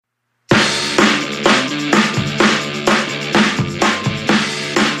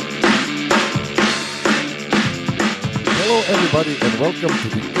everybody, and welcome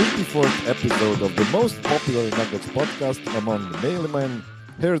to the 84th episode of the most popular Nuggets podcast among mailmen,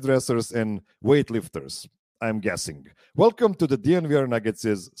 hairdressers, and weightlifters, I'm guessing. Welcome to the DNVR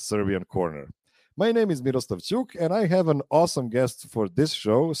Nuggets' Serbian Corner. My name is Miroslav Ćuk, and I have an awesome guest for this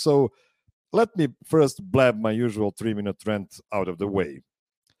show, so let me first blab my usual 3-minute rant out of the way.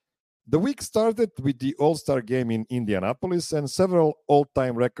 The week started with the All-Star game in Indianapolis, and several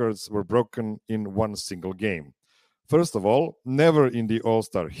all-time records were broken in one single game. First of all, never in the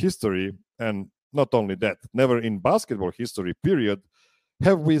All-Star history, and not only that, never in basketball history, period,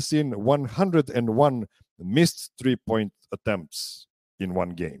 have we seen 101 missed three-point attempts in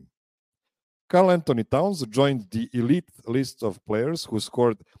one game. Karl Anthony Towns joined the elite list of players who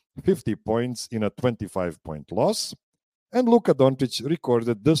scored 50 points in a 25-point loss, and Luka Doncic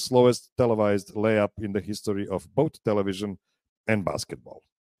recorded the slowest televised layup in the history of both television and basketball.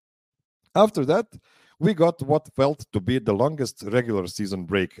 After that, we got what felt to be the longest regular season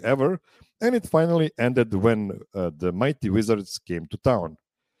break ever, and it finally ended when the mighty Wizards came to town.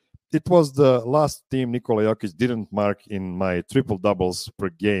 It was the last team Nikola Jokić didn't mark in my triple-doubles per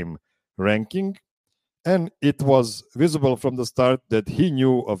game ranking, and it was visible from the start that he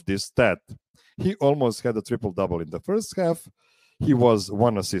knew of this stat. He almost had a triple-double in the first half. He was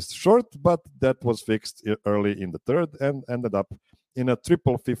one assist short, but that was fixed early in the third and ended up in a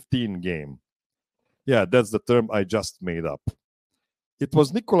triple-15 game. Yeah, that's the term I just made up. It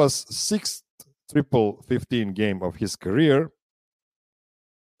was Nikola's sixth triple-15 game of his career,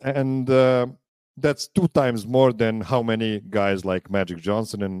 and that's 2 times more than how many guys like Magic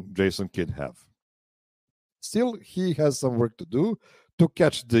Johnson and Jason Kidd have. Still, he has some work to do to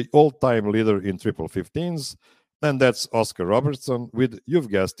catch the all-time leader in triple-15s, and that's Oscar Robertson with, you've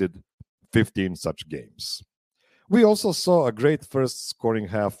guessed it, 15 such games. We also saw a great first scoring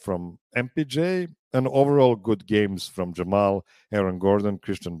half from MPJ, and overall good games from Jamal, Aaron Gordon,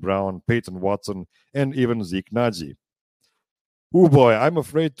 Christian Brown, Peyton Watson, and even Zeke Naji. Oh boy, I'm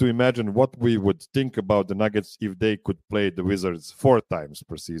afraid to imagine what we would think about the Nuggets if they could play the Wizards 4 times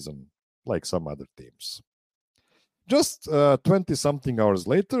per season, like some other teams. Just 20-something hours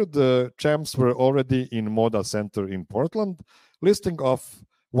later, the champs were already in Moda Center in Portland, listing off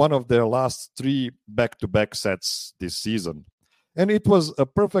one of their last 3 back-to-back sets this season. And it was a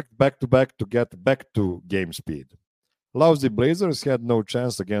perfect back-to-back to get back to game speed. Lousy Blazers had no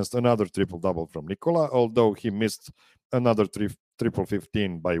chance against another triple-double from Nikola, although he missed another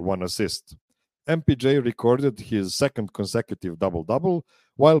triple-15 by 1 assist. MPJ recorded his second consecutive double-double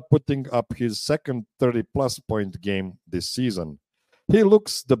while putting up his second 30-plus point game this season. He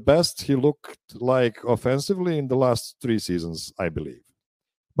looks the best he looked like offensively in the last 3 seasons, I believe.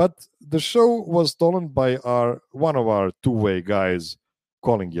 But the show was stolen by one of our two-way guys,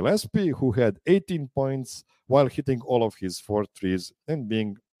 Colin Gillespie, who had 18 points while hitting all of his 4 threes and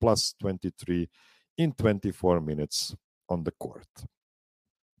being plus 23 in 24 minutes on the court.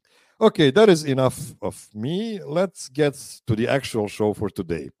 Okay, that is enough of me. Let's get to the actual show for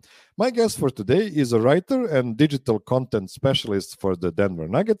today. My guest for today is a writer and digital content specialist for the Denver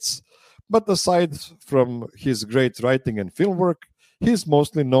Nuggets. But aside from his great writing and film work, he's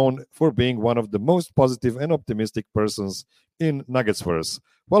mostly known for being one of the most positive and optimistic persons in Nuggetsverse.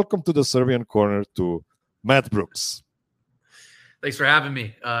 Welcome to the Serbian Corner to Matt Brooks. Thanks for having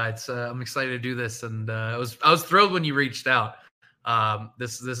me. I'm excited to do this, and I was thrilled when you reached out.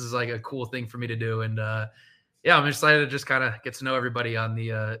 This is like a cool thing for me to do, and I'm excited to just kind of get to know everybody on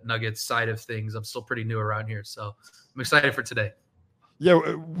the Nuggets side of things. I'm still pretty new around here, so I'm excited for today.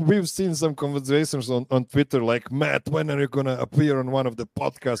 Yeah, we've seen some conversations on Twitter like, Matt, when are you going to appear on one of the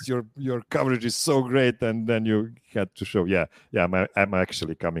podcasts? Your coverage is so great. And then you had to show, I'm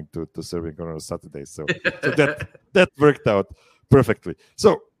actually coming to Serbian Corner on Saturday. So that worked out perfectly.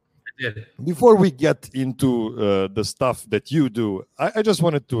 So before we get into the stuff that you do, I just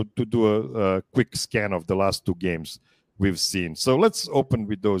wanted to do a quick scan of the last 2 games we've seen. So let's open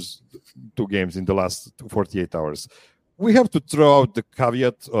with those 2 games in the last 48 hours. We have to throw out the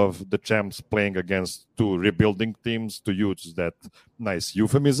caveat of the champs playing against 2 rebuilding teams, to use that nice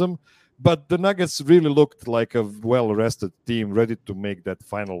euphemism. But the Nuggets really looked like a well-rested team ready to make that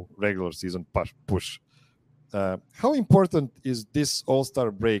final regular season push. How important is this All-Star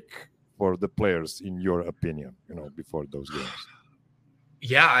break for the players, in your opinion, before those games?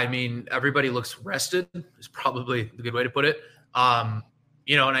 Yeah, I mean, everybody looks rested is probably the good way to put it.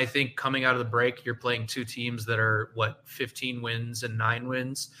 And I think coming out of the break, you're playing 2 teams that are 15 wins and 9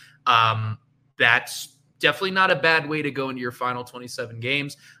 wins. That's definitely not a bad way to go into your final 27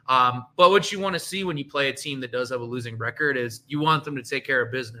 games. But what you want to see when you play a team that does have a losing record is you want them to take care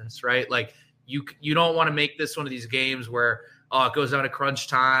of business, right? Like you don't want to make this one of these games where oh, it goes down to crunch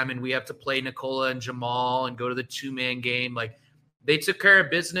time and we have to play Nikola and Jamal and go to the 2-man game. Like, they took care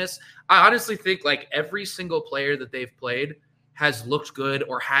of business. I honestly think like every single player that they've played has looked good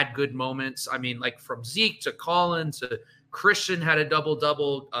or had good moments. I mean, like from Zeke to Colin to Christian had a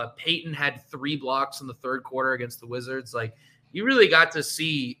double-double. Peyton had 3 blocks in the third quarter against the Wizards. Like, you really got to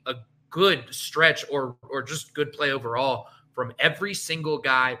see a good stretch or just good play overall from every single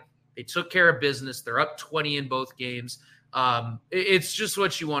guy. They took care of business. They're up 20 in both games. It's just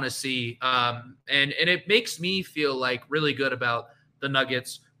what you want to see. And it makes me feel like really good about the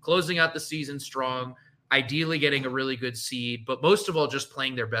Nuggets closing out the season strong, ideally getting a really good seed, but most of all, just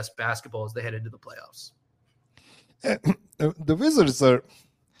playing their best basketball as they head into the playoffs. The Wizards are,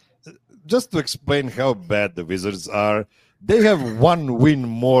 just to explain how bad the Wizards are, they have 1 win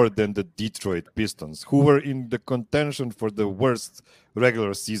more than the Detroit Pistons, who were in the contention for the worst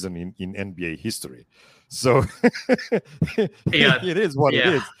regular season in NBA history. So it is what it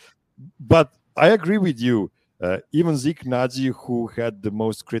is. But I agree with you. Even Zeke Naji, who had the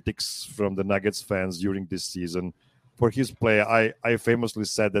most critics from the Nuggets fans during this season for his play, I famously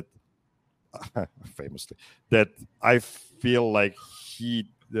said that I feel like he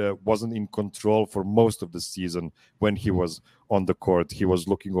wasn't in control for most of the season when he was on the court. He was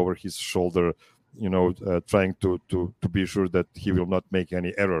looking over his shoulder, trying to be sure that he will not make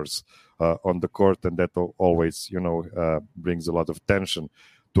any errors on the court, and that always, brings a lot of tension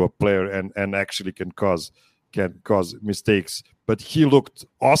to a player and actually can cause mistakes. But he looked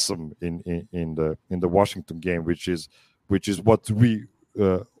awesome in the Washington game, which is what we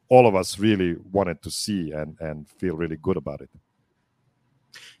all of us really wanted to see and feel really good about it.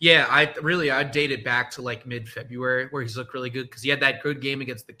 Yeah, I'd date it back to like mid-February where he's looked really good because he had that good game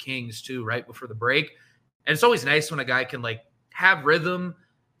against the Kings too, right before the break. And it's always nice when a guy can like have rhythm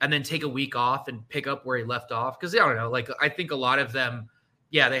and then take a week off and pick up where he left off. Because I don't know, like I think a lot of them,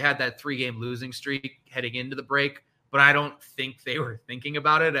 they had that 3-game losing streak heading into the break, but I don't think they were thinking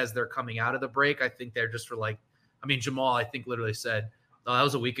about it as they're coming out of the break. I think they're just like, I mean, Jamal, I think literally said, oh, that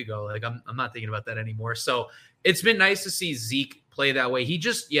was a week ago. Like I'm not thinking about that anymore. So it's been nice to see Zeke play that way. He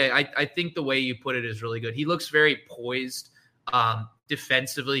just, I think the way you put it is really good. He looks very poised.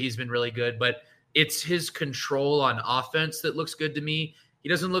 Defensively, he's been really good, but it's his control on offense that looks good to me. He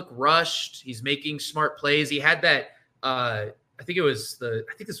doesn't look rushed. He's making smart plays. He had that, I think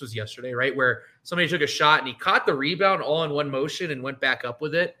this was yesterday, right? Where somebody took a shot and he caught the rebound all in one motion and went back up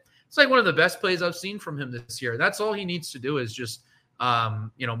with it. It's like one of the best plays I've seen from him this year. That's all he needs to do is just,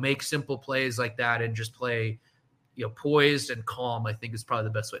 make simple plays like that and just play, poised and calm, I think is probably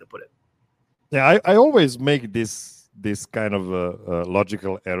the best way to put it. Yeah, I always make this kind of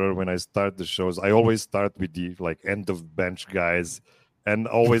logical error when I start the shows. I always start with the end of bench guys and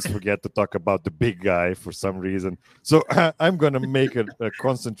always forget to talk about the big guy for some reason. So I'm going to make a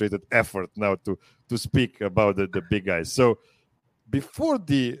concentrated effort now to speak about the big guys. So before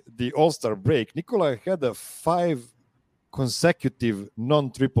the All-Star break, Nikola had 5 consecutive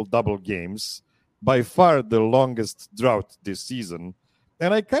non-triple-double games, by far the longest drought this season.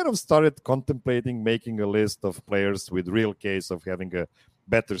 And I kind of started contemplating making a list of players with real case of having a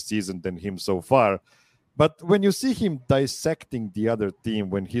better season than him so far. But when you see him dissecting the other team,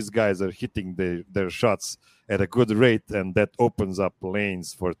 when his guys are hitting their shots at a good rate, and that opens up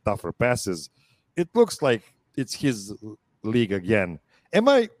lanes for tougher passes, it looks like it's his league again. Am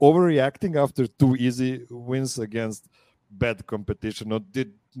I overreacting after 2 easy wins against bad competition, or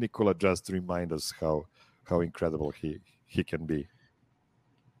did Nikola just remind us how incredible he can be?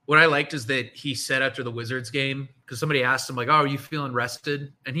 What I liked is that he said after the Wizards game, because somebody asked him, like, oh, are you feeling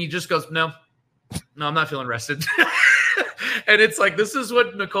rested? And he just goes, no, I'm not feeling rested. And it's like, this is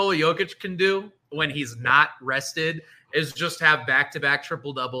what Nikola Jokić can do when he's not rested, is just have back-to-back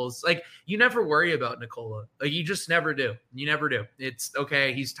triple-doubles. Like, you never worry about Nikola. Like, you just never do. You never do. It's,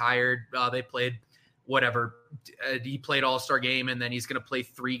 okay, he's tired. They played whatever. He played All-Star game, and then he's going to play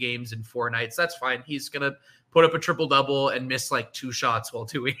 3 games in 4 nights. That's fine. He's going to put up a triple-double and miss like 2 shots while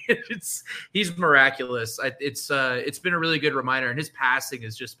doing it. He's miraculous. It's been a really good reminder, and his passing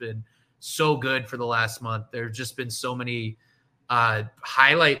has just been so good for the last month. There have just been so many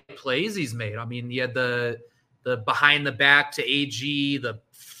highlight plays he's made. I mean, he had the behind the back to AG, the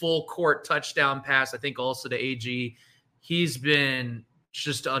full court touchdown pass, I think also to AG. He's been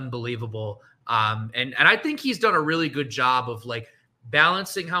just unbelievable. And I think he's done a really good job of like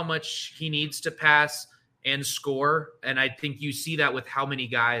balancing how much he needs to pass and score. And I think you see that with how many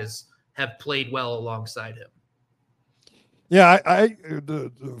guys have played well alongside him. Yeah, I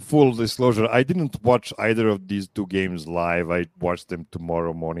full disclosure, I didn't watch either of these 2 games live. I watched them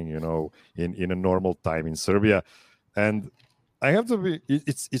tomorrow morning, in a normal time in Serbia. And I have to be.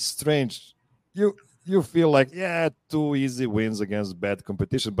 It's strange. You you feel like, yeah, two easy wins against bad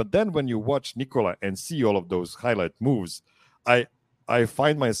competition, but then when you watch Nikola and see all of those highlight moves, I I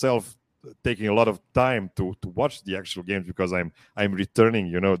find myself taking a lot of time to watch the actual games because I'm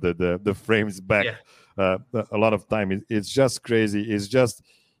returning, the frames back Yeah. a lot of time. It's just crazy. It's just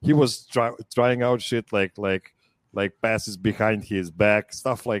he was trying out shit like passes behind his back,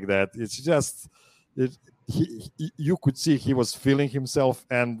 stuff like that. It's just it, you could see he was feeling himself,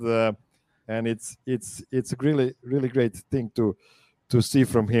 and it's a really great thing to see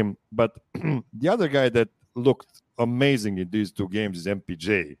from him. But the other guy that looked amazing in these two games is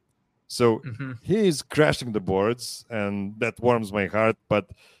MPJ. So Mm-hmm. he is crashing the boards, and that warms my heart. But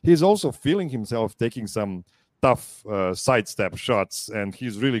he's also feeling himself taking some tough sidestep shots, and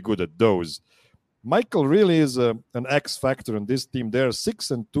he's really good at those. Michael really is an X factor in this team. They're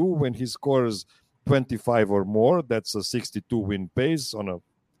 6-2 when he scores 25 or more. That's a 62 win pace on a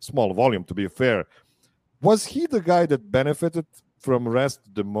small volume, to be fair. Was he the guy that benefited from rest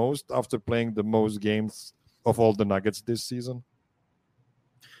the most after playing the most games of all the Nuggets this season?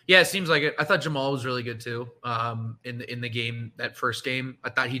 Yeah, it seems like it. I thought Jamal was really good too. In the game, that first game, I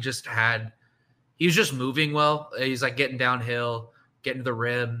thought he was just moving well. He's like getting downhill, getting to the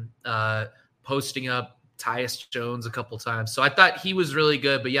rim, posting up Tyus Jones a couple times. So I thought he was really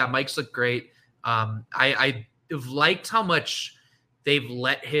good. But yeah, Mike's looked great. I have liked how much they've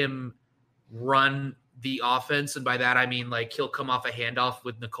let him run the offense, and by that I mean like he'll come off a handoff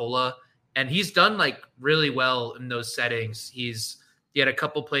with Nikola, and he's done like really well in those settings. He had a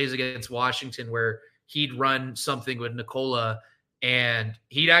couple plays against Washington where he'd run something with Nikola, and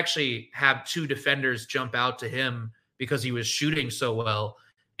he'd actually have two defenders jump out to him because he was shooting so well.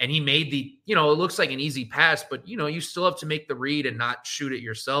 And he made it looks like an easy pass, but you still have to make the read and not shoot it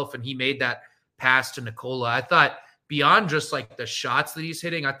yourself. And he made that pass to Nikola. I thought beyond just like the shots that he's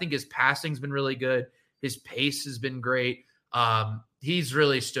hitting, I think his passing's been really good. His pace has been great. He's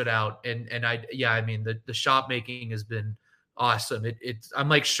really stood out. And I mean, the shot making has been awesome. I'm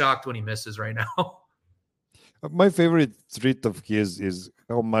like shocked when he misses right now. My favorite trait of his is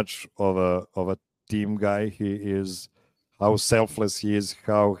how much of a team guy he is, how selfless he is,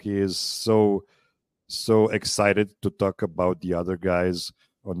 how he is so excited to talk about the other guys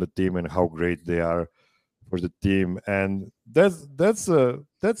on the team and how great they are for the team. And that's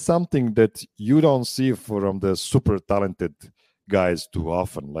something that you don't see from the super talented guys too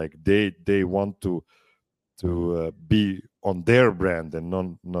often. Like they want to be on their brand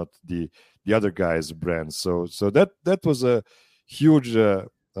and not the other guy's brand. So that was a huge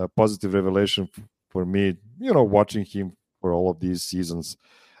positive revelation for me. Watching him for all of these seasons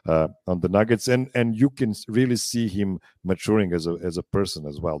on the Nuggets, and you can really see him maturing as a person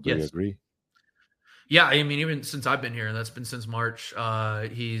as well. Do you Yes. agree? Yeah, I mean, even since I've been here, and that's been since March,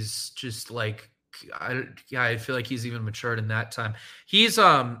 he's just like, I feel like he's even matured in that time. He's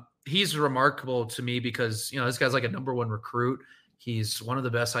remarkable to me because this guy's like a number one recruit. He's one of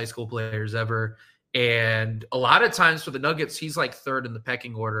the best high school players ever, and a lot of times for the Nuggets, he's like third in the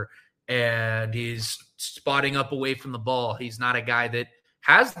pecking order, and he's spotting up away from the ball. He's not a guy that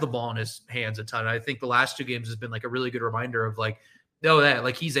has the ball in his hands a ton. I think the last two games has been like a really good reminder of like, that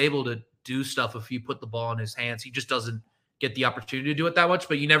like he's able to do stuff if you put the ball in his hands. He just doesn't get the opportunity to do it that much,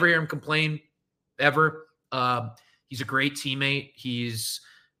 but you never hear him complain ever. He's a great teammate. He's,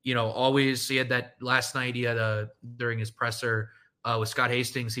 always, he had that last night he had during his presser with Scott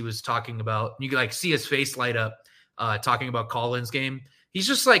Hastings, he was talking about, you could like see his face light up talking about Collins' game. He's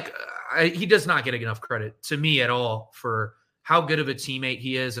just like, he does not get enough credit to me at all for how good of a teammate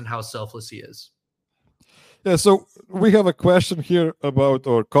he is and how selfless he is. Yeah, so we have a question here about,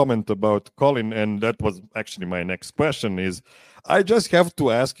 or comment about Colin, and that was actually my next question is, I just have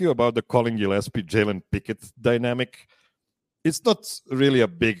to ask you about the Colin Gillespie, Jalen Pickett dynamic. It's not really a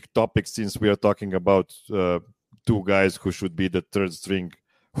big topic since we are talking about two guys who should be the third string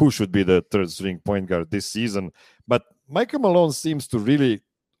point guard this season. But Michael Malone seems to really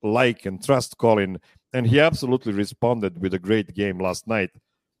like and trust Colin, and he absolutely responded with a great game last night.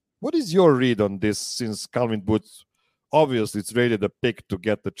 What is your read on this, since Calvin Booth obviously traded a pick to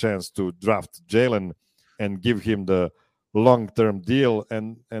get the chance to draft Jalen and give him the long-term deal,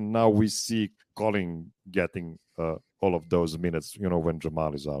 and now we see Colin getting all of those minutes, when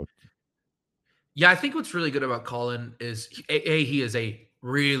Jamal is out? Yeah, I think what's really good about Colin is he is a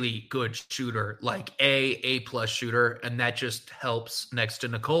really good shooter, like A plus shooter, and that just helps next to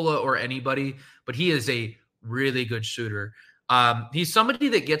Nikola or anybody. But he is a really good shooter. He's somebody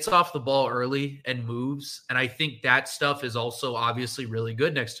that gets off the ball early and moves, and I think that stuff is also obviously really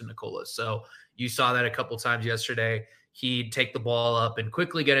good next to Nikola. So you saw that a couple times yesterday. he'd take the ball up and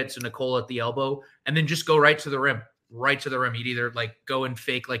quickly get it to Nikola at the elbow and then just go right to the rim. He'd either like go and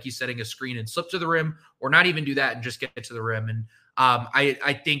fake like he's setting a screen and slip to the rim, or not even do that and just get to the rim. And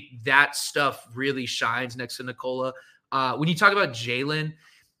I think that stuff really shines next to Nikola. When you talk about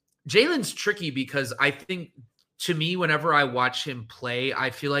Jalen's tricky because I think, to me, whenever I watch him play, I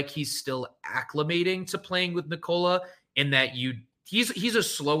feel like he's still acclimating to playing with Nikola, in that he's a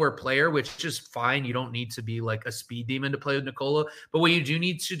slower player, which is fine. You don't need to be like a speed demon to play with Nikola. But what you do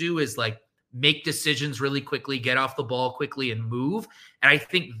need to do is like make decisions really quickly, get off the ball quickly, and move. And I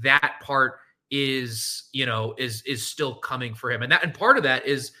think that part is still coming for him. And part of that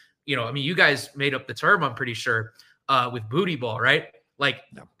is, you guys made up the term, I'm pretty sure, with booty ball, right? Like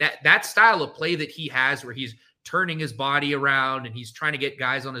that style of play that he has, where he's turning his body around and he's trying to get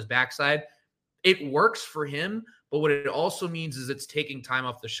guys on his backside, it works for him. But what it also means is it's taking time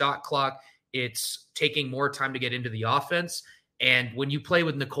off the shot clock. It's taking more time to get into the offense. And when you play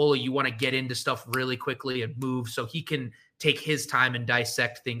with Nikola, you want to get into stuff really quickly and move so he can take his time and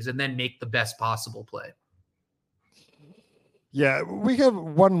dissect things and then make the best possible play. Yeah, we have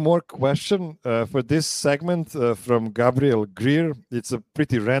one more question for this segment from Gabriel Greer. It's a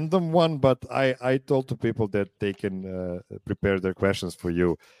pretty random one, but I told to people that they can prepare their questions for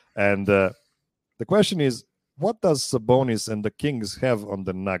you. And the question is, what does Sabonis and the Kings have on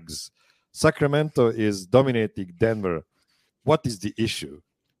the Nugs? Sacramento is dominating Denver. What is the issue?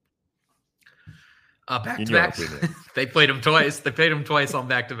 Back-to-backs. They played him twice. They played him twice on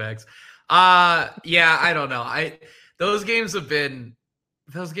back-to-backs. Yeah, I don't know. Those games have been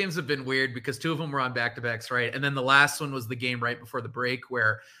weird because two of them were on back-to-backs, right? And then the last one was the game right before the break,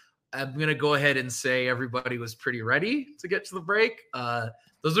 where I'm going to go ahead and say everybody was pretty ready to get to the break.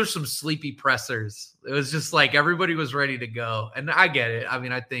 Those are some sleepy pressers. It was just like everybody was ready to go. And I get it. I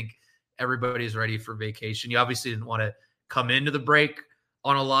mean, I think everybody's ready for vacation. You obviously didn't want to come into the break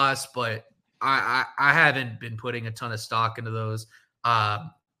on a loss, but I haven't been putting a ton of stock into those. I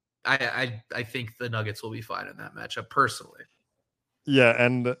think the Nuggets will be fine in that matchup, personally. Yeah,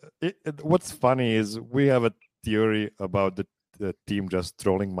 and what's funny is we have a theory about the team just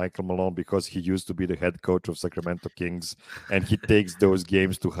trolling Michael Malone because he used to be the head coach of Sacramento Kings, and he takes those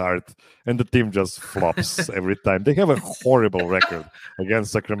games to heart, and the team just flops every time. They have a horrible record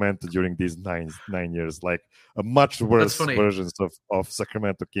against Sacramento during these nine years, like a much worse versions of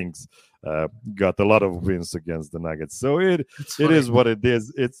Sacramento Kings got a lot of wins against the Nuggets. So it is what it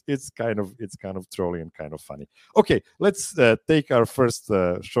is. It's kind of trolly and kind of funny. Okay, let's take our first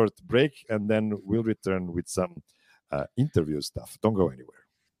short break, and then we'll return with some interview stuff. Don't go anywhere.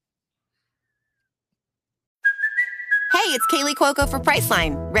 Hey, it's Kaylee Cuoco for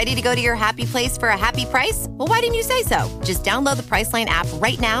Priceline. Ready to go to your happy place for a happy price? Well, why didn't you say so? Just download the Priceline app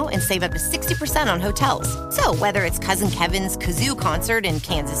right now and save up to 60% on hotels. So whether it's Cousin Kevin's Kazoo Concert in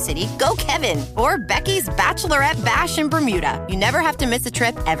Kansas City, go Kevin, or Becky's Bachelorette Bash in Bermuda, you never have to miss a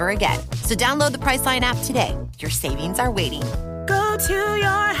trip ever again. So download the Priceline app today. Your savings are waiting. Go to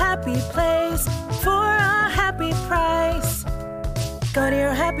your happy place for a happy price. Go to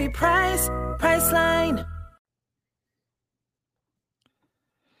your happy price, Priceline.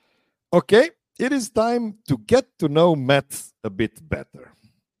 Okay, it is time to get to know Matt a bit better.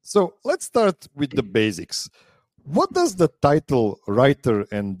 So let's start with the basics. What does the title writer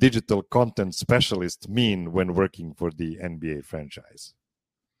and digital content specialist mean when working for the NBA franchise?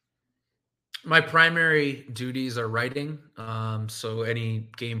 My primary duties are writing. So any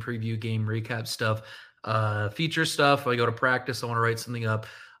game preview, game recap stuff, feature stuff. I go to practice, I want to write something up.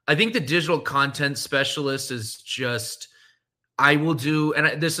 I think the digital content specialist is just, I will do,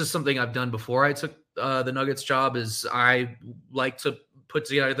 and this is something I've done before I took the Nuggets job, is I like to put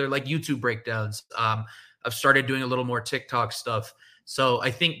together like YouTube breakdowns. I've started doing a little more TikTok stuff. So I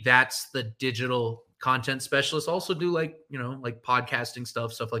think that's the digital content specialist. Also do like podcasting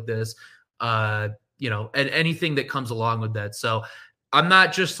stuff like this. And anything that comes along with that. So I'm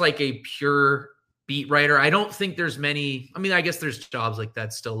not just like a pure beat writer. I don't think there's many, I guess there's jobs like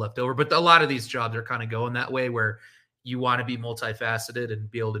that still left over, but a lot of these jobs are kind of going that way, where you want to be multifaceted and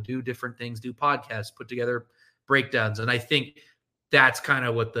be able to do different things, do podcasts, put together breakdowns. And I think that's kind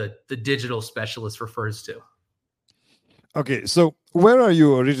of what the digital specialist refers to. Okay. So where are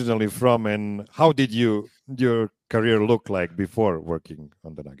you originally from, and how did your career look like before working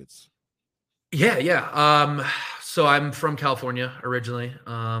on the Nuggets? Yeah. So I'm from California originally,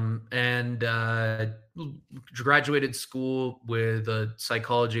 and graduated school with a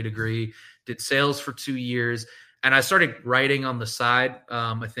psychology degree, did sales for 2 years, and I started writing on the side,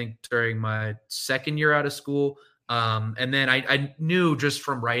 I think during my second year out of school. And then I knew just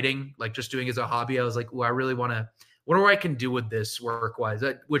from writing, like just doing it as a hobby, I was like, well, I wonder what I can do with this work-wise,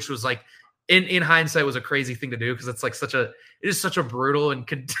 which was like, in hindsight was a crazy thing to do because it's like it is such a brutal and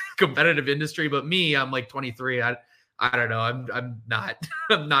competitive industry. But me, I'm like 23. I don't know. I'm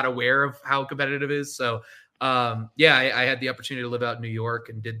not aware of how competitive it is. So I had the opportunity to live out in New York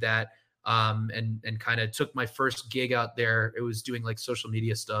and did that. And kind of took my first gig out there. It was doing like social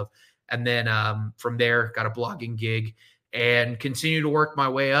media stuff. And then from there got a blogging gig and continued to work my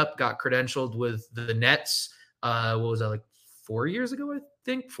way up, got credentialed with the Nets. What was that, like 4 years ago, I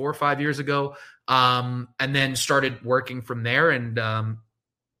think 4 or 5 years ago. And then started working from there and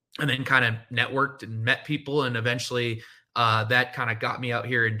then kind of networked and met people. And eventually that kind of got me out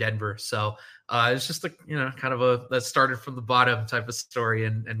here in Denver. So it's just like, kind of that started from the bottom type of story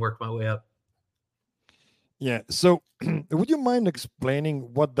and worked my way up. Yeah. So would you mind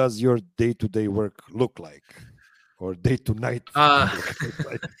explaining what does your day-to-day work look like, or day-to-night look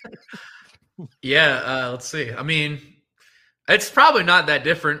like? Let's see. I mean, it's probably not that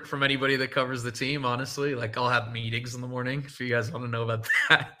different from anybody that covers the team, honestly. Like, I'll have meetings in the morning if you guys want to know about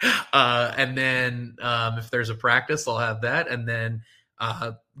that. And then if there's a practice, I'll have that. And then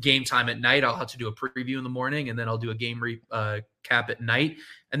game time at night, I'll have to do a preview in the morning, and then I'll do a game recap at night.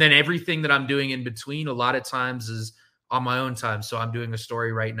 And then everything that I'm doing in between, a lot of times, is on my own time. So I'm doing a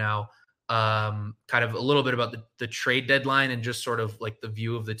story right now, kind of a little bit about the trade deadline and just sort of like the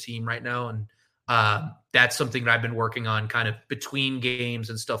view of the team right now. And that's something that I've been working on kind of between games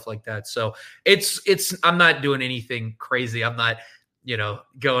and stuff like that. So I'm not doing anything crazy. I'm not,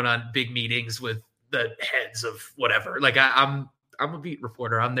 going on big meetings with the heads of whatever. Like I'm a beat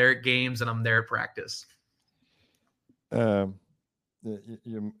reporter. I'm there at games and I'm there at practice.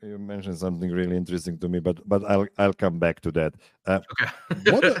 You mentioned something really interesting to me, but I'll come back to that. Okay.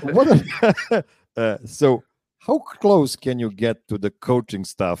 So how close can you get to the coaching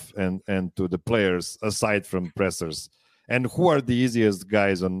staff and to the players aside from pressers? And who are the easiest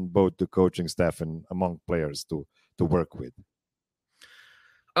guys on both the coaching staff and among players to work with?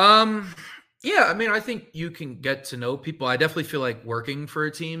 Yeah, I mean, I think you can get to know people. I definitely feel like working for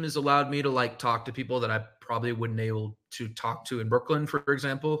a team has allowed me to like talk to people that I probably wouldn't be able to talk to in Brooklyn, for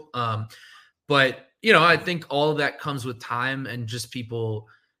example. But I think all of that comes with time and just people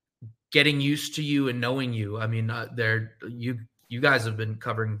getting used to you and knowing you. I mean, you guys have been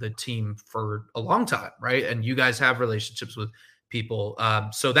covering the team for a long time, right? And you guys have relationships with people.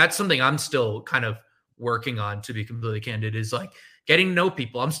 So that's something I'm still kind of working on, to be completely candid, is like getting to know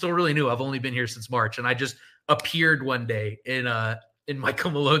people. I'm still really new. I've only been here since March, and I just appeared one day in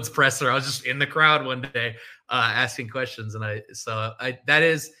Michael Malone's presser. I was just in the crowd one day asking questions, and I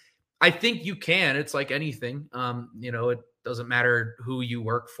think you can. It's like anything. It doesn't matter who you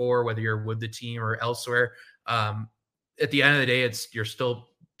work for, whether you're with the team or elsewhere. At the end of the day, you're still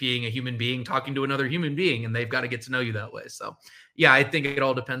being a human being talking to another human being, and they've got to get to know you that way. So, yeah, I think it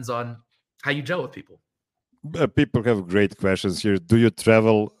all depends on how you gel with people. People have great questions here. Do you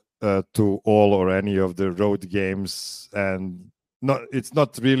travel to all or any of the road games? And it's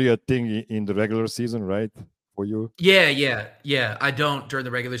not really a thing in the regular season, right? For you? Yeah. I don't during the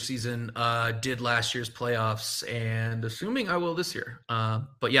regular season. Did last year's playoffs, and assuming I will this year.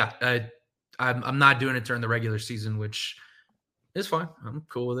 But yeah, I'm not doing it during the regular season, which is fine. I'm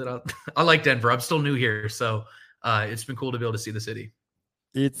cool with it. I like Denver. I'm still new here, so it's been cool to be able to see the city.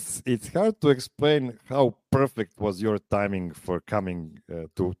 It's hard to explain how perfect was your timing for coming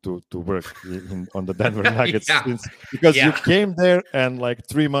to work on the Denver Nuggets, because you came there and like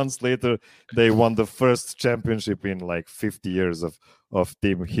 3 months later they won the first championship in like 50 years of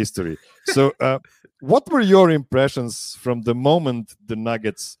team history. So what were your impressions from the moment the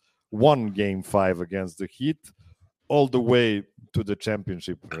Nuggets won Game 5 against the Heat all the way to the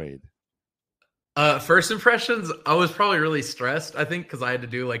championship raid? First impressions, I was probably really stressed, I think, because I had to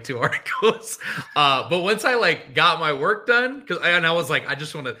do like 2 articles. But once I like got my work done, I was like, I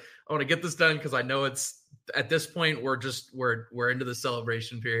want to get this done because I know it's at this point we're into the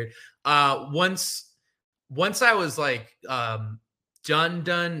celebration period. Once I was like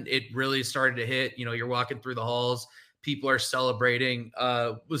done, it really started to hit. You're walking through the halls, people are celebrating.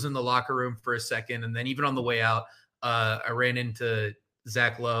 Was in the locker room for a second, and then even on the way out, I ran into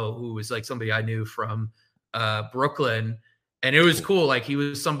Zach Lowe, who was like somebody I knew from Brooklyn, and it was cool. Like he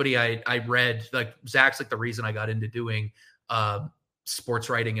was somebody I read. Like Zach's like the reason I got into doing sports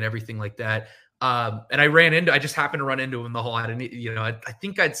writing and everything like that. And I just happened to run into him in the hall. I didn't, I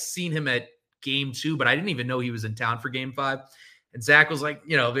think I'd seen him at Game 2, but I didn't even know he was in town for Game 5. And Zach was like,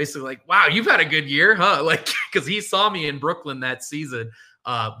 basically like, wow, you've had a good year, huh? Like, because he saw me in Brooklyn that season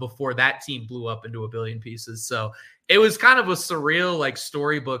before that team blew up into a billion pieces. So it was kind of a surreal, like,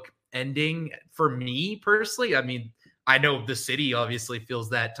 storybook ending for me personally. I mean, I know the city obviously feels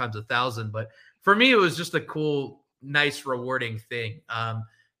that times 1,000, but for me, it was just a cool, nice, rewarding thing.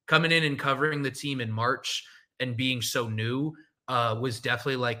 Coming in and covering the team in March and being so new was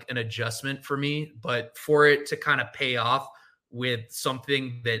definitely like an adjustment for me. But for it to kind of pay off with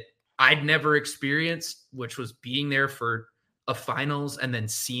something that I'd never experienced, which was being there for a finals and then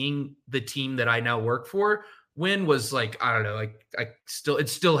seeing the team that I now work for win, was like, I don't know, like it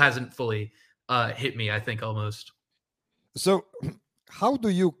still hasn't fully hit me, I think, almost. So how do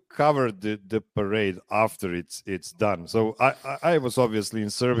you cover the parade after it's done? So I was obviously in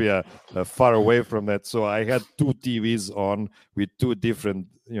Serbia, far away from that, so I had 2 TVs on with 2 different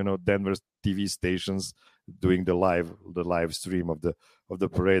Denver TV stations doing the live stream of the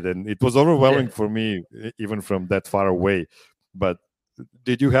parade, and it was overwhelming for me even from that far away. But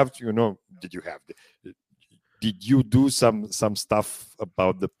did you do some stuff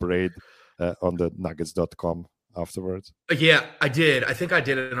about the parade on the nuggets.com afterwards? Yeah, I did. I think I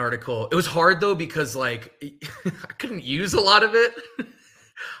did an article. It was hard though, because like I couldn't use a lot of it.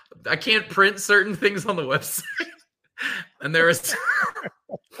 I can't print certain things on the website. And there was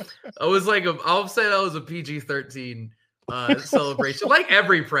I'll say that was a PG-13 celebration, like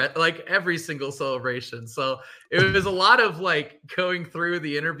every single celebration. So it was a lot of like going through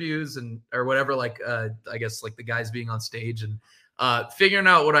the interviews or whatever, like I guess like the guys being on stage and figuring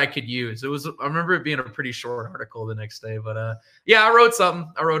out what I could use. I remember it being a pretty short article the next day, but yeah, I wrote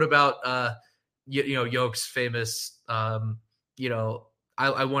something. I wrote about Jokić's famous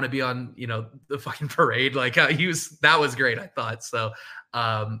I want to be on the fucking parade. Like that was great, I thought. So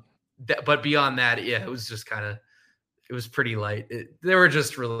but beyond that, yeah, it was just it was pretty light. They were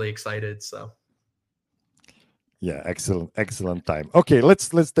just really excited. So yeah, excellent time. Okay, let's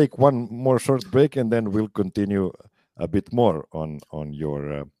take one more short break and then we'll continue a bit more on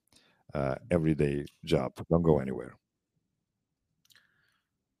your everyday job. Don't go anywhere.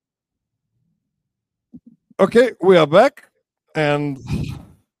 Okay, we are back, and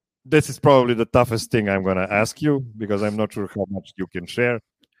this is probably the toughest thing I'm going to ask you, because I'm not sure how much you can share.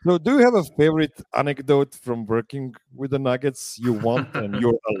 So do you have a favorite anecdote from working with the Nuggets you want and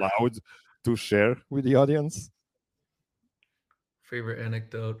you're allowed to share with the audience? Favorite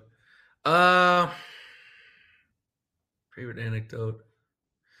anecdote? Favorite anecdote.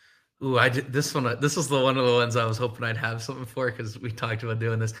 Ooh, I did this one. This was one of the ones I was hoping I'd have something for, because we talked about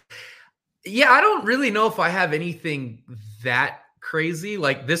doing this. Yeah, I don't really know if I have anything that crazy.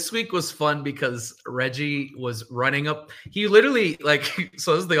 Like this week was fun because Reggie was running up. He literally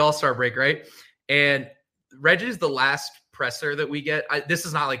so this is the All-Star break, right? And Reggie's the last presser that we get. This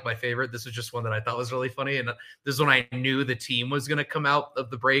is not like my favorite. This was just one that I thought was really funny. And this is when I knew the team was going to come out of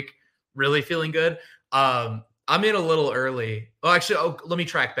the break really feeling good. I'm in a little early. Oh, actually, let me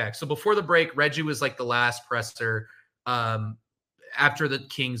track back. So before the break, Reggie was like the last presser after the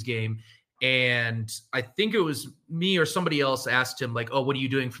Kings game. And I think it was me or somebody else asked him like, oh, what are you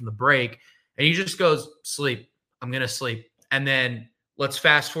doing from the break? And he just goes, sleep. I'm going to sleep. And then let's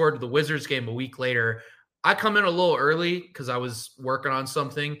fast forward to the Wizards game a week later. I come in a little early because I was working on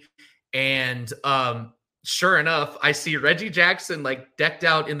something. And sure enough, I see Reggie Jackson like decked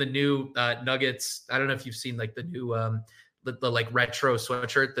out in the new Nuggets. I don't know if you've seen like the new the like retro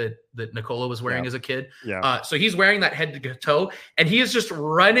sweatshirt that Nikola was wearing as a kid. Yeah. So he's wearing that head to toe, and he is just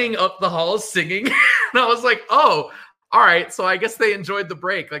running up the halls singing. And I was like, oh, all right. So I guess they enjoyed the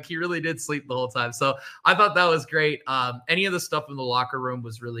break. Like he really did sleep the whole time. So I thought that was great. Any of the stuff in the locker room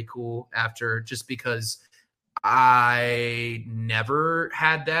was really cool after, just because I never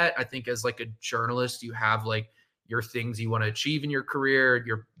had that. I think as like a journalist, you have like your things you want to achieve in your career,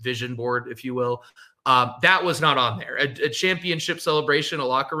 your vision board, if you will. That was not on there. A championship celebration, a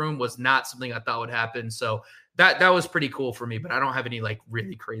locker room was not something I thought would happen. So that was pretty cool for me, but I don't have any like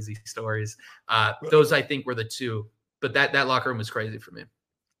really crazy stories. Those I think were the two, but that locker room was crazy for me.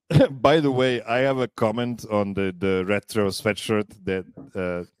 By the way, I have a comment on the retro sweatshirt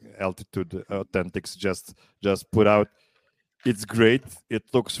that Altitude Authentics just put out. It's great. It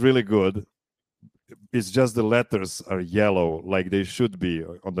looks really good. It's just the letters are yellow, like they should be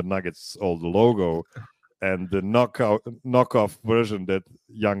on the Nuggets old logo, and the knockoff version that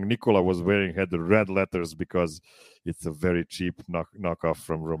young Nikola was wearing had the red letters because it's a very cheap knockoff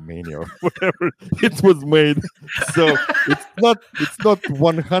from Romania or whatever it was made. So it's not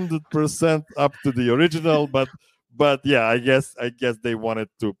 100% up to the original, but yeah, I guess they wanted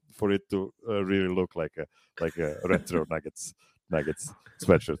for it to really look like a retro Nuggets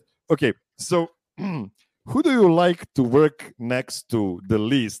sweatshirt. Okay, so. Who do you like to work next to the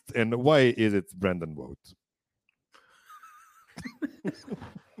least, and why is it Brandon Vogt?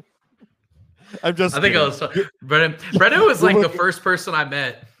 I'm just. I think kidding. I was. Brendan was like the first person I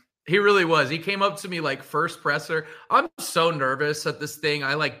met. He really was. He came up to me like first presser. I'm so nervous at this thing.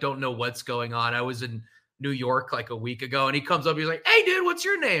 I like don't know what's going on. I was in New York like a week ago, and he comes up. He's like, "Hey, dude, what's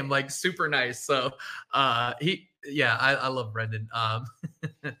your name?" Like super nice. So, I love Brendan. How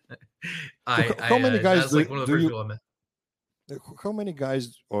many guys that's like one of the first people I met. How many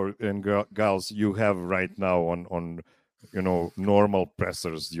guys and gals you have right now on normal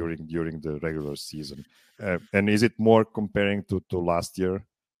pressers during the regular season, and is it more comparing to last year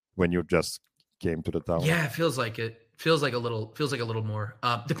when you just came to the town? Yeah, it feels like it. Feels like a little more.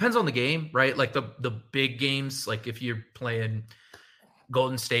 Depends on the game, right? Like the big games, like if you're playing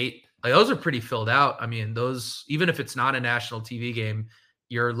Golden State, like those are pretty filled out. I mean, those, even if it's not a national TV game,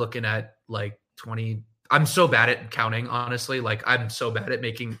 you're looking at like 20. I'm so bad at counting, honestly. Like I'm so bad at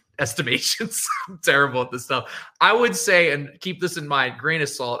making estimations. I'm terrible at this stuff. I would say, and keep this in mind, grain of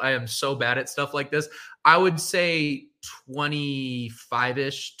salt, I am so bad at stuff like this. I would say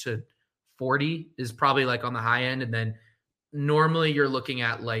 25-ish to 40 is probably like on the high end. And then normally you're looking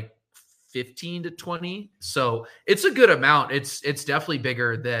at like 15 to 20. So it's a good amount. It's definitely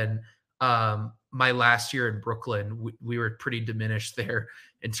bigger than my last year in Brooklyn. We were pretty diminished there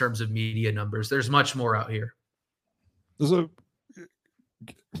in terms of media numbers. There's much more out here. So,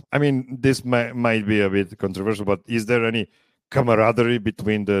 I mean, this might be a bit controversial, but is there any camaraderie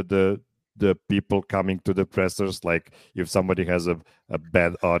between the people coming to the pressers? Like if somebody has a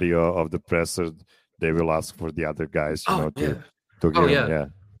bad audio of the presser, they will ask for the other guys, to hear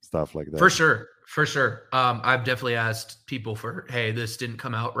stuff like that. For sure. I've definitely asked people for, hey, this didn't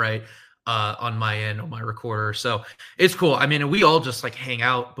come out right on my end, on my recorder. So it's cool. I mean, we all just like hang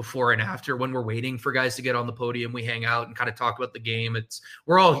out before and after when we're waiting for guys to get on the podium. We hang out and kind of talk about the game.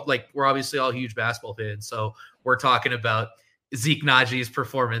 We're obviously all huge basketball fans. So we're talking about Zeke Najee's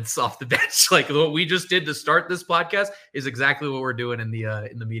performance off the bench. Like what we just did to start this podcast is exactly what we're doing in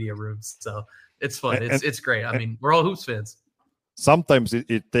the media rooms. So it's fun. It's great. I mean, we're all hoops fans. Sometimes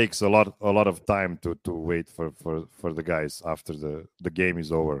it takes a lot of time to wait for the guys after the game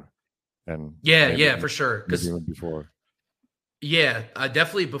is over. And for sure. Because even before. Yeah,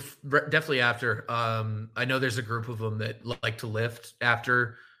 definitely after. I know there's a group of them that like to lift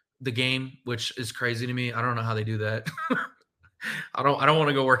after the game, which is crazy to me. I don't know how they do that. I don't want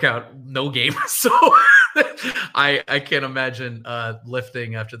to go work out no game. So I can't imagine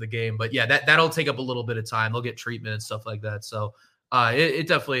lifting after the game. But yeah, that'll take up a little bit of time. They'll get treatment and stuff like that. So it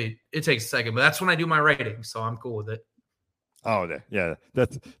definitely takes a second. But that's when I do my writing. So I'm cool with it. Oh, yeah.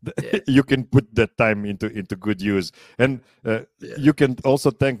 You can put that time into good use, and you can also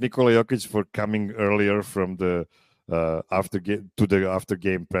thank Nikola Jokić for coming earlier from the after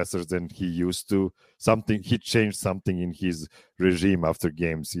game pressers than he used to. He changed something in his regime after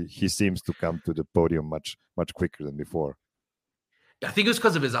games. He seems to come to the podium much quicker than before. I think it was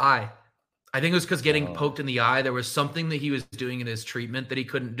because of his eye. I think it was because getting poked in the eye. There was something that he was doing in his treatment that he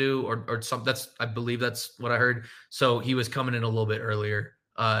couldn't do, or something. I believe that's what I heard. So he was coming in a little bit earlier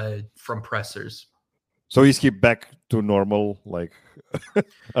from pressers. So is he back to normal, like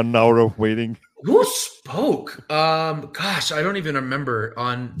an hour of waiting? Who spoke? Gosh, I don't even remember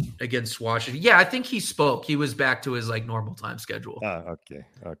against Washington. Yeah, I think he spoke. He was back to his like normal time schedule. Okay.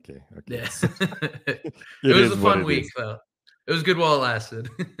 Yeah. It was a fun week though. It was good while it lasted.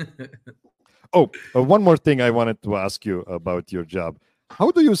 One more thing I wanted to ask you about your job.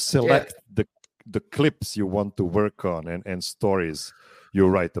 How do you select the clips you want to work on and stories you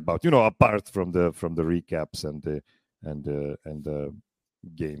write about? Apart from the recaps and the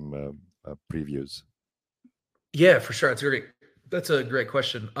game previews. Yeah, for sure. That's a great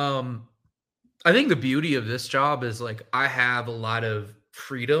question. I think the beauty of this job is like I have a lot of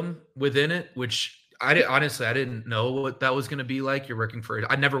freedom within it, which I didn't know what that was going to be like. You're working for it.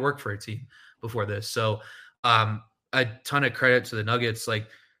 I never worked for a team before this. So a ton of credit to the Nuggets. Like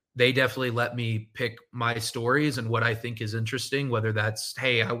they definitely let me pick my stories and what I think is interesting, whether that's,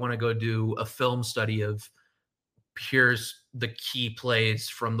 hey, I want to go do a film study of here's the key plays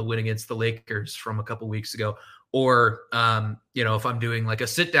from the win against the Lakers from a couple weeks ago. Or, if I'm doing like a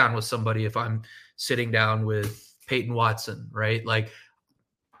sit down with somebody, if I'm sitting down with Peyton Watson, right? Like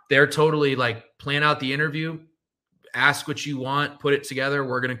they're totally like plan out the interview, ask what you want, put it together.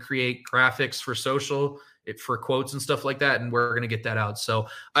 We're going to create graphics for social, for quotes and stuff like that. And we're going to get that out. So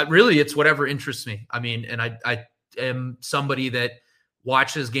really it's whatever interests me. I mean, and I am somebody that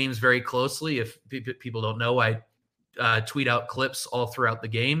watches games very closely. If people don't know, I tweet out clips all throughout the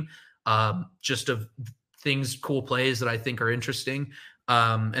game, just of things, cool plays that I think are interesting.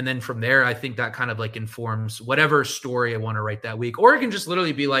 And then from there, I think that kind of like informs whatever story I want to write that week. Or it can just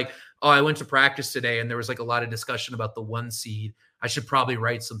literally be like, oh, I went to practice today and there was like a lot of discussion about the 1 seed. I should probably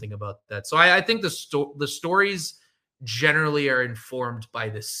write something about that. So I think the stories generally are informed by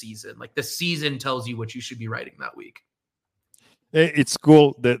the season. Like the season tells you what you should be writing that week. It's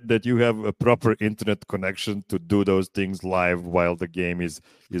cool that you have a proper internet connection to do those things live while the game is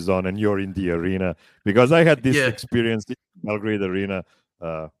on and you're in the arena. Because I had this experience in Belgrade Arena.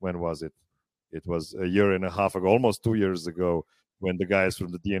 When was it? It was a year and a half ago, almost 2 years ago, when the guys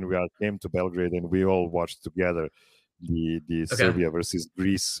from the DNVR came to Belgrade and we all watched together the Serbia versus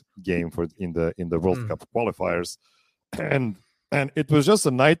Greece game in the World Cup qualifiers. And it was just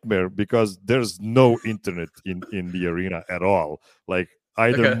a nightmare because there's no internet in the arena at all. Like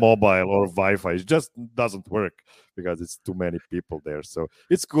either mobile or Wi-Fi. It just doesn't work because it's too many people there. So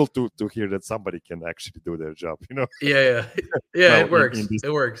it's cool to hear that somebody can actually do their job, you know? Yeah. Well, it works.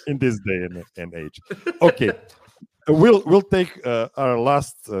 It works. In this day and age. Okay. We'll take our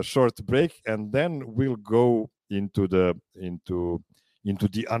last short break and then we'll go into the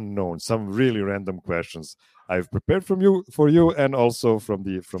unknown, some really random questions I've prepared for you and also from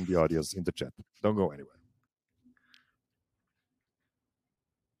the audience in the chat. Don't go anywhere.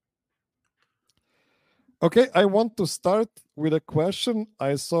 Okay, I want to start with a question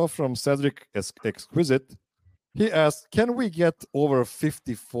I saw from Cedric Exquisite. He asked, can we get over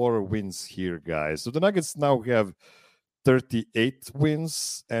 54 wins here, guys? So the Nuggets now have 38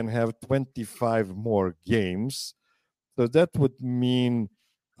 wins and have 25 more games. So that would mean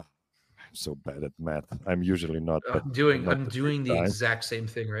I'm so bad at math. I'm usually not. I'm doing the exact same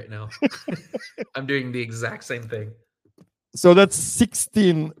thing right now. I'm doing the exact same thing. So that's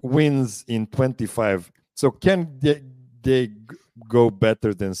 16 wins in 25. So can they go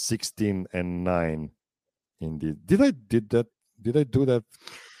better than 16-9? Indeed. Did I do that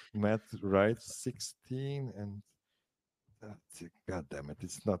math right? 16 and God damn it,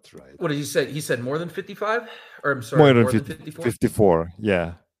 it's not right. What did he say? He said more than 55? Or I'm sorry, more than 54? 54,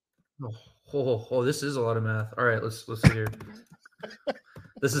 yeah. Oh, this is a lot of math. All right, let's see here.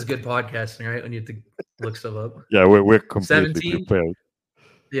 This is good podcasting, right? When you have to look stuff up. Yeah, we're completely 17? prepared.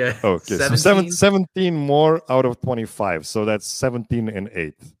 Yeah. Okay, 17? so 17 more out of 25. So that's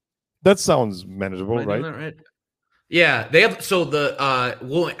 17-8. That sounds manageable, right? Right? Yeah, they have. So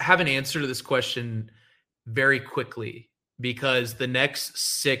we'll have an answer to this question very quickly because the next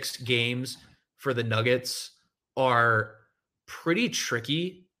 6 games for the Nuggets are pretty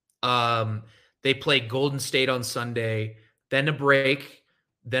tricky. They play Golden State on Sunday, then a break,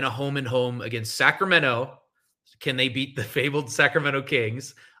 then a home and home against Sacramento. Can they beat the fabled Sacramento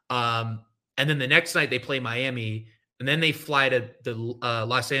Kings? And then the next night they play Miami, and then they fly to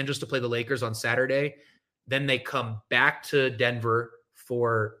Los Angeles to play the Lakers on Saturday. Then they come back to Denver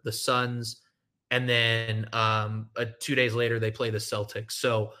for the Suns, and then 2 days later they play the Celtics.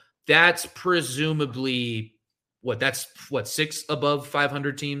 So that's presumably that's 6 above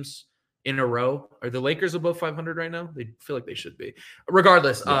 500 teams in a row. Are the Lakers above 500 right now? They feel like they should be.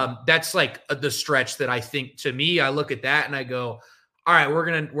 Regardless, that's like the stretch that I think, to me, I look at that and I go, all right,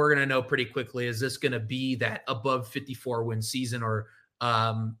 we're gonna know pretty quickly, is this gonna be that above 54 win season, or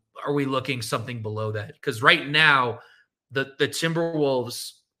are we looking something below that? Because right now, the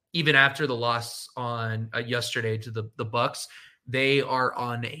Timberwolves, even after the loss on yesterday to the Bucks, they are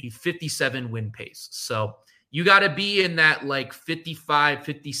on a 57 win pace. So you got to be in that like 55,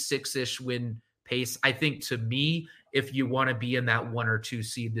 56-ish win pace. I think, to me, if you want to be in that 1 or 2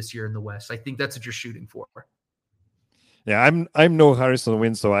 seed this year in the West, I think that's what you're shooting for. Yeah, I'm no Harrison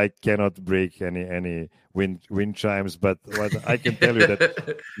Wind, so I cannot break any wind chimes. But what I can tell you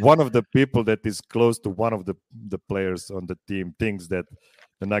that one of the people that is close to one of the players on the team thinks that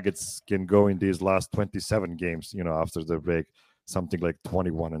the Nuggets can go in these last 27 games, after the break, something like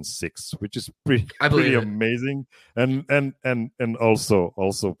 21-6, which is pretty amazing, and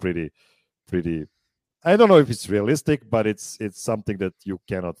also pretty. I don't know if it's realistic, but it's something that you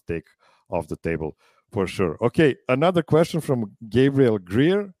cannot take off the table for sure. Okay, another question from Gabriel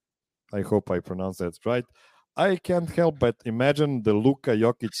Greer. I hope I pronounced that right. I can't help but imagine the Luka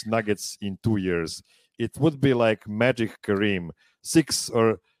Jokić Nuggets in 2 years. It would be like Magic Kareem, 6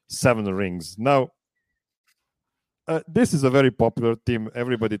 or 7 rings. Now, this is a very popular team.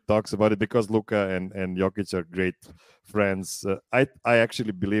 Everybody talks about it because Luka and Jokić are great friends. I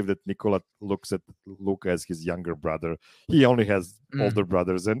actually believe that Nikola looks at Luka as his younger brother. He only has older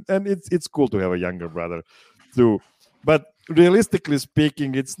brothers, and it's cool to have a younger brother too. But realistically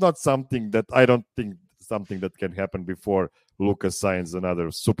speaking, it's not something that I don't think something that can happen before Luka signs another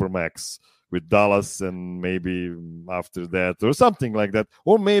Supermax with Dallas, and maybe after that or something like that,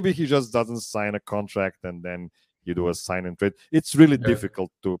 or maybe he just doesn't sign a contract and then you do a sign and trade. It's really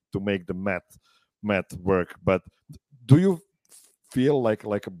difficult to make the math work. But do you feel like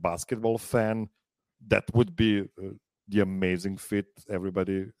a basketball fan that would be the amazing fit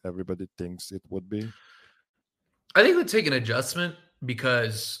everybody thinks it would be? I think it would take an adjustment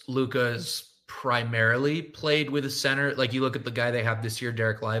because Luka's primarily played with a center. Like you look at the guy they have this year,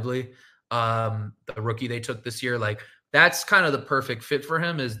 Derek Lively, the rookie they took this year. Like that's kind of the perfect fit for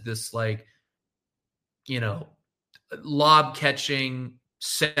him, is this like, lob catching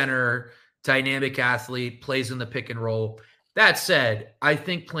center, dynamic athlete, plays in the pick and roll. That said, I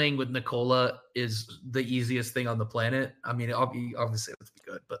think playing with Nikola is the easiest thing on the planet. I mean, obviously let's be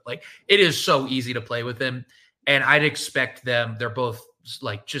good, but like it is so easy to play with him. And I'd expect them, they're both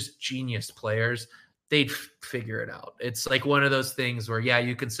like just genius players. They'd figure it out. It's like one of those things where, yeah,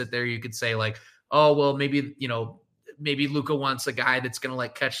 you can sit there, you could say like, oh, well, maybe Luka wants a guy that's going to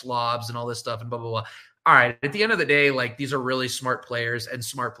like catch lobs and all this stuff and blah, blah, blah. All right. At the end of the day, like these are really smart players, and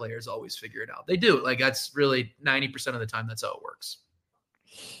smart players always figure it out. They do. Like that's really 90% of the time. That's how it works.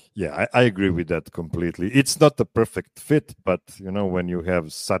 Yeah, I agree with that completely. It's not the perfect fit, but when you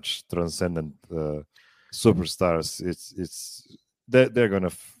have such transcendent superstars, they're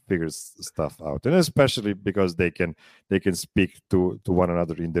gonna figure stuff out, and especially because they can speak to one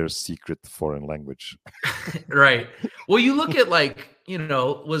another in their secret foreign language. Right. Well, you look at like,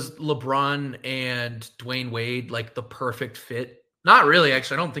 was LeBron and Dwayne Wade like the perfect fit? Not really,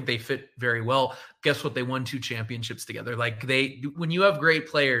 actually. I don't think they fit very well. Guess what? They won 2 championships together. Like when you have great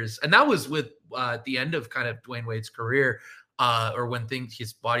players, and that was with the end of kind of Dwayne Wade's career, or when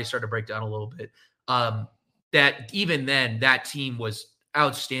his body started to break down a little bit. That even then, that team was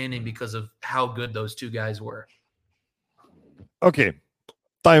outstanding because of how good those 2 guys were. Okay,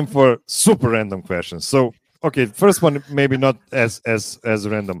 time for super random questions. So, okay, first one maybe not as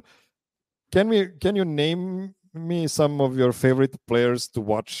random. Can you name me some of your favorite players to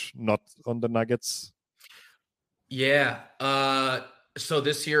watch not on the Nuggets? Yeah. So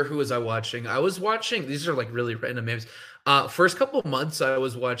this year, who was I watching? I was watching. These are like really random names. First couple of months, I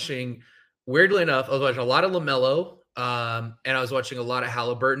was watching. Weirdly enough, I was watching a lot of LaMelo, and I was watching a lot of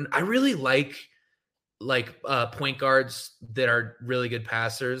Halliburton. I really like point guards that are really good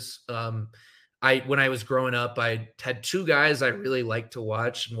passers. When I was growing up, I had 2 guys I really liked to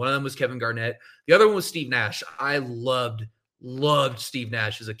watch. And one of them was Kevin Garnett. The other one was Steve Nash. I loved Steve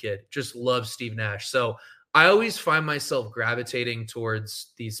Nash as a kid. Just loved Steve Nash. So I always find myself gravitating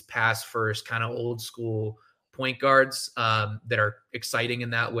towards these pass first kind of old school point guards that are exciting in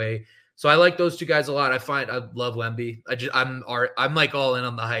that way. So I like those 2 guys a lot. I love Wemby. I'm like all in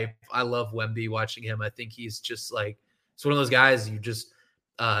on the hype. I love Wemby, watching him. I think he's just like, it's one of those guys you just,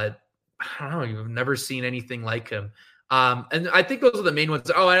 I don't know, you've never seen anything like him. And I think those are the main ones.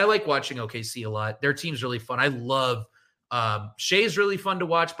 Oh, and I like watching OKC a lot. Their team's really fun. I love Shea's really fun to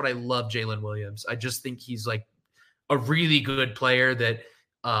watch, but I love Jalen Williams. I just think he's like a really good player that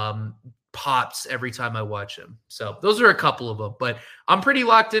pops every time I watch him. So those are a couple of them, but I'm pretty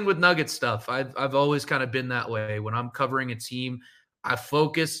locked in with Nuggets stuff. I've always kind of been that way. When I'm covering a team, I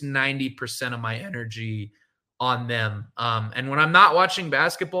focus 90% of my energy on them. And when I'm not watching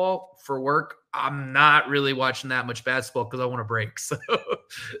basketball for work, I'm not really watching that much basketball because I want to break. So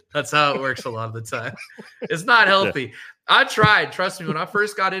that's how it works a lot of the time. It's not healthy. Yeah. I tried. Trust me, when I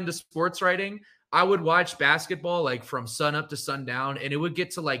first got into sports writing, I would watch basketball like from sun up to sundown, and it would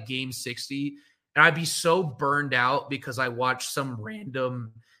get to like game 60. And I'd be so burned out because I watched some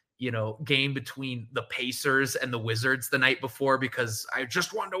random, game between the Pacers and the Wizards the night before because I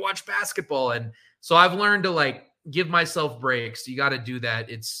just wanted to watch basketball. And so I've learned to like give myself breaks. You got to do that.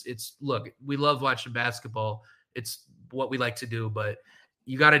 Look, we love watching basketball. It's what we like to do, but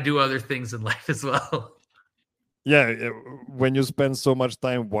you got to do other things in life as well. Yeah, when you spend so much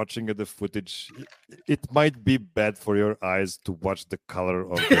time watching the footage, it might be bad for your eyes to watch the color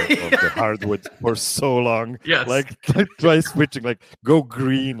of the hardwood for so long. Yes. Like try switching, like go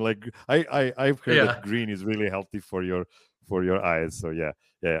green. Like I've heard that green is really healthy for your eyes. So yeah,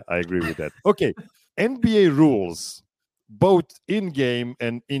 I agree with that. Okay, NBA rules, both in game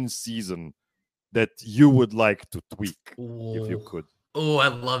and in season, that you would like to tweak if you could. Oh, I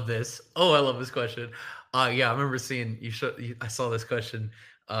love this. Oh, I love this question. Yeah, I remember seeing I saw this question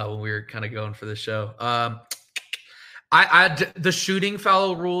when we were kind of going for the show. The shooting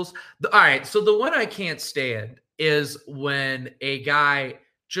foul rules. All right, so the one I can't stand is when a guy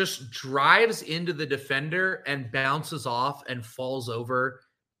just drives into the defender and bounces off and falls over,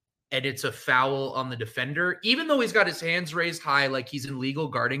 and it's a foul on the defender, even though he's got his hands raised high, like he's in legal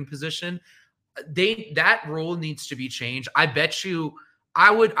guarding position. that rule needs to be changed. I bet you. I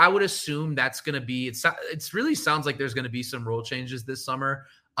would assume that's going to be. It's really sounds like there's going to be some rule changes this summer.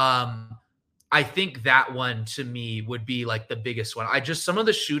 I think that one to me would be like the biggest one. Some of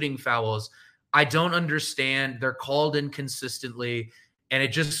the shooting fouls, I don't understand. They're called inconsistently, and it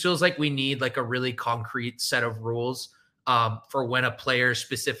just feels like we need like a really concrete set of rules for when a player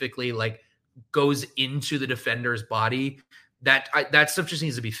specifically like goes into the defender's body. That stuff just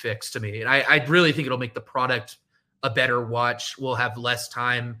needs to be fixed to me, and I really think it'll make the product a better watch. We'll have less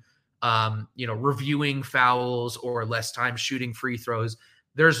time, reviewing fouls or less time shooting free throws.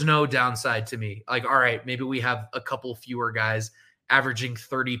 There's no downside to me. Like, all right, maybe we have a couple fewer guys averaging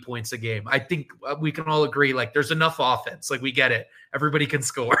 30 points a game. I think we can all agree, like, there's enough offense. Like, we get it. Everybody can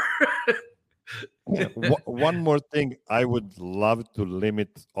score. One more thing I would love to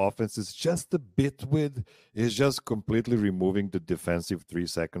limit offenses just a bit with is just completely removing the defensive 3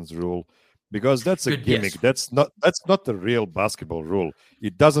 seconds rule. Because that's a gimmick. Yes. That's not the real basketball rule.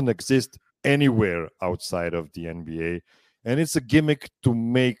 It doesn't exist anywhere outside of the NBA, and it's a gimmick to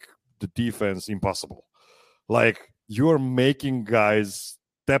make the defense impossible. Like, you're making guys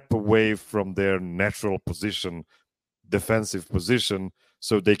step away from their natural position, defensive position,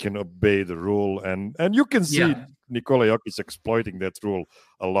 so they can obey the rule. And you can see Nikola Jokić exploiting that rule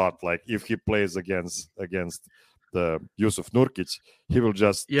a lot. Like, if he plays against the Yusuf Nurkic, he will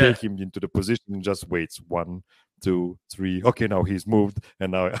just take him into the position and just waits 1, 2, 3. Okay, now he's moved,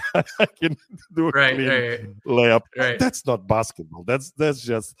 and now I can do a clean layup. Right. That's not basketball. That's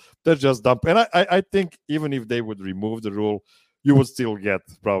just dumb. And I think even if they would remove the rule, you would still get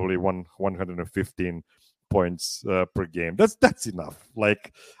probably 115 points per game. That's enough.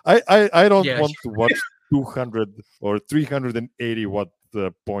 Like, I don't want to watch 200 or 380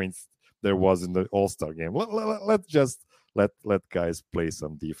 points there was in the All-Star game. Let's just let guys play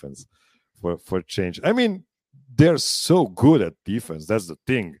some defense for change. I mean, they're so good at defense. That's the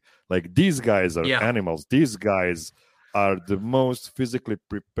thing. Like, these guys are animals. These guys are the most physically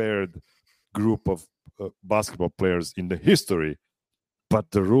prepared group of basketball players in the history.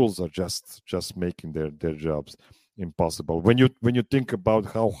 But the rules are just making their jobs impossible. When you think about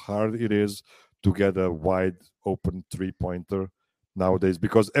how hard it is to get a wide open 3-pointer nowadays,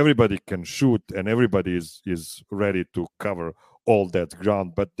 because everybody can shoot and everybody is ready to cover all that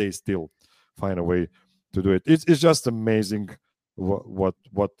ground, but they still find a way to do it. It's just amazing what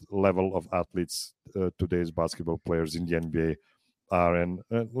level of athletes today's basketball players in the NBA are, and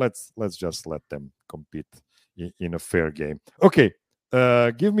let's just let them compete in a fair game. Okay,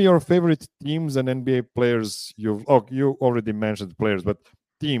 give me your favorite teams and NBA players. You already mentioned players, but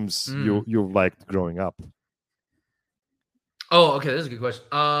teams you've liked growing up. Oh, okay. That's a good question.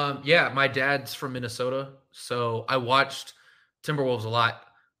 My dad's from Minnesota, so I watched Timberwolves a lot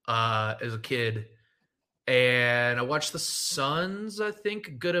as a kid, and I watched the Suns, I think,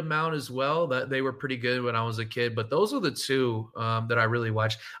 a good amount as well. That they were pretty good when I was a kid, but those are the two that I really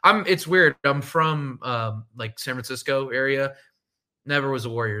watched. It's weird. I'm from like San Francisco area. Never was a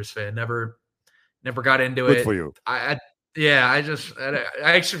Warriors fan. Never got into it. Good for you. I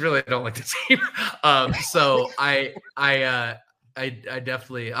actually really don't like the team. So I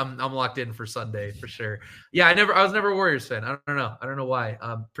definitely I'm locked in for Sunday for sure. Yeah, I was never a Warriors fan. I don't know why.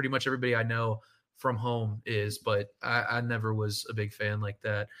 Pretty much everybody I know from home is, but I never was a big fan like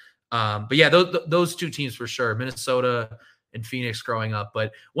that. But yeah, those two teams for sure, Minnesota and Phoenix growing up.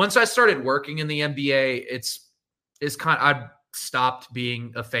 But once I started working in the NBA, it's I stopped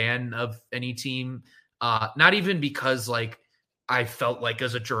being a fan of any team. Not even because like I felt like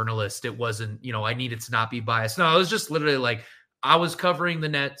as a journalist, it wasn't, I needed to not be biased. No, it was just literally like I was covering the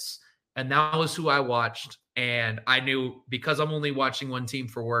Nets and that was who I watched. And I knew because I'm only watching one team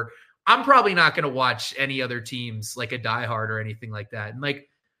for work, I'm probably not going to watch any other teams like a diehard or anything like that. And like,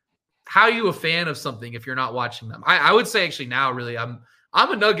 how are you a fan of something if you're not watching them? I would say actually now really I'm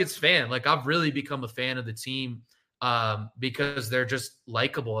a Nuggets fan. Like I've really become a fan of the team because they're just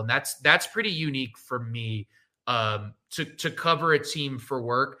likable. And that's pretty unique for me to cover a team for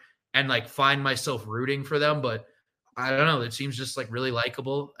work and like find myself rooting for them. But I don't know, the team's just like really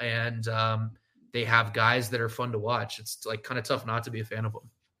likable and they have guys that are fun to watch. It's like kind of tough not to be a fan of them.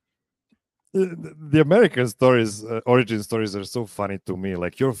 The American stories, origin stories are so funny to me.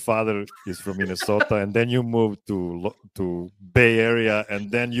 Like your father is from Minnesota and then you moved to Bay Area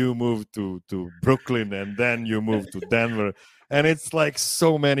and then you moved to Brooklyn and then you moved to Denver. And it's like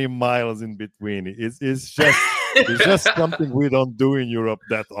so many miles in between. It's just something we don't do in Europe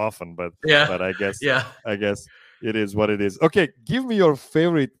that often. But I guess it is what it is. Okay, give me your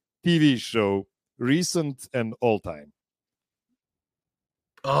favorite TV show, recent and all time.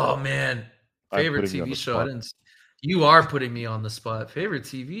 Oh man. Favorite TV show? I didn't. You are putting me on the spot. Favorite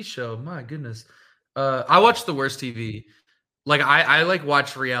TV show? My goodness. I watch the worst TV. Like I like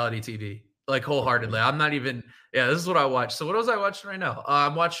watch reality TV like wholeheartedly. I'm not even. Yeah, this is what I watch. So what was I watching right now?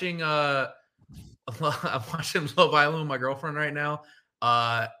 I'm watching. I'm watching Love Island with my girlfriend right now.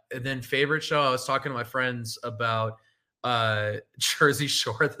 And then favorite show. I was talking to my friends about Jersey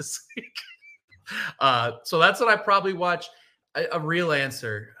Shore this week. So that's what I probably watch. A real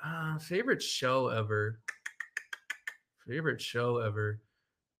answer. Favorite show ever. Favorite show ever.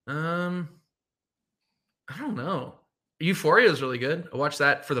 I don't know. Euphoria is really good. I watched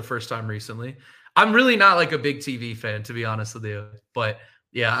that for the first time recently. I'm really not like a big TV fan, to be honest with you. But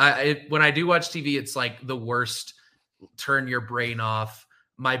yeah, when I do watch TV, it's like the worst. Turn your brain off.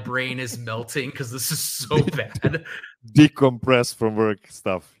 My brain is melting because this is so bad. Decompress from work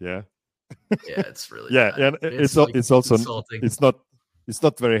stuff. Yeah. Yeah, it's really yeah, bad. and it's also insulting. It's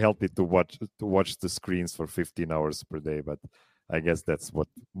not very healthy to watch the screens for 15 hours per day, but I guess that's what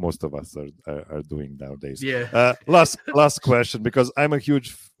most of us are doing nowadays. Yeah. Last question, because I'm a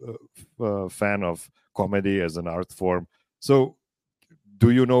huge fan of comedy as an art form. So,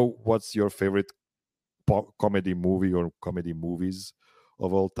 do you know what's your favorite comedy movie or comedy movies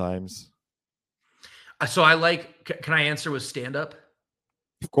of all times? So I like. Can I answer with stand up?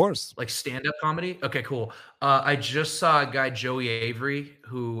 Of course. Like stand-up comedy? Okay, cool. I just saw a guy, Joey Avery,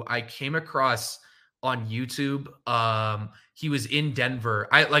 who I came across on YouTube. He was in Denver.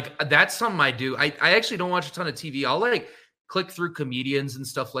 That's something I do. I actually don't watch a ton of TV. I'll like click through comedians and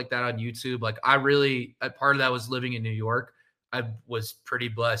stuff like that on YouTube. Like part of that was living in New York. I was pretty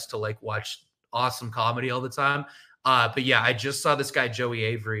blessed to like watch awesome comedy all the time. But yeah, I just saw this guy, Joey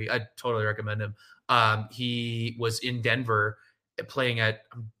Avery. I totally recommend him. He was in Denver playing at,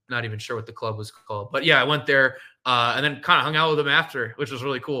 I'm not even sure what the club was called, but yeah, I went there and then kind of hung out with him after, which was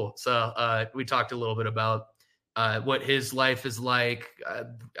really cool. So we talked a little bit about what his life is like.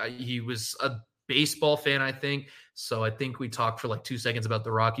 He was a baseball fan, I think. So I think we talked for like 2 seconds about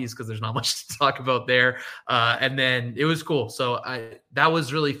the Rockies because there's not much to talk about there. And then it was cool. So that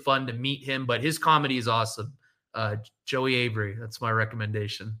was really fun to meet him, but his comedy is awesome. Joey Avery, that's my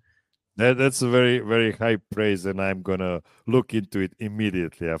recommendation. That's a very, very high praise, and I'm gonna look into it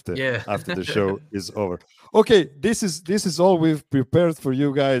immediately after the show is over. Okay, this is all we've prepared for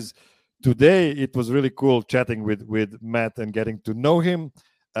you guys today. It was really cool chatting with Matt and getting to know him.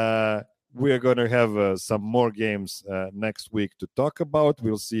 We are gonna have some more games next week to talk about.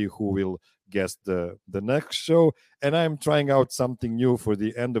 We'll see who will guest the next show, and I'm trying out something new for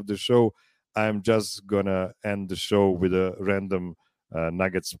the end of the show. I'm just gonna end the show with a random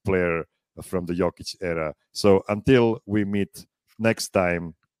Nuggets player from the Jokić era. So until we meet next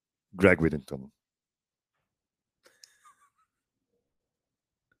time, Greg Whittington.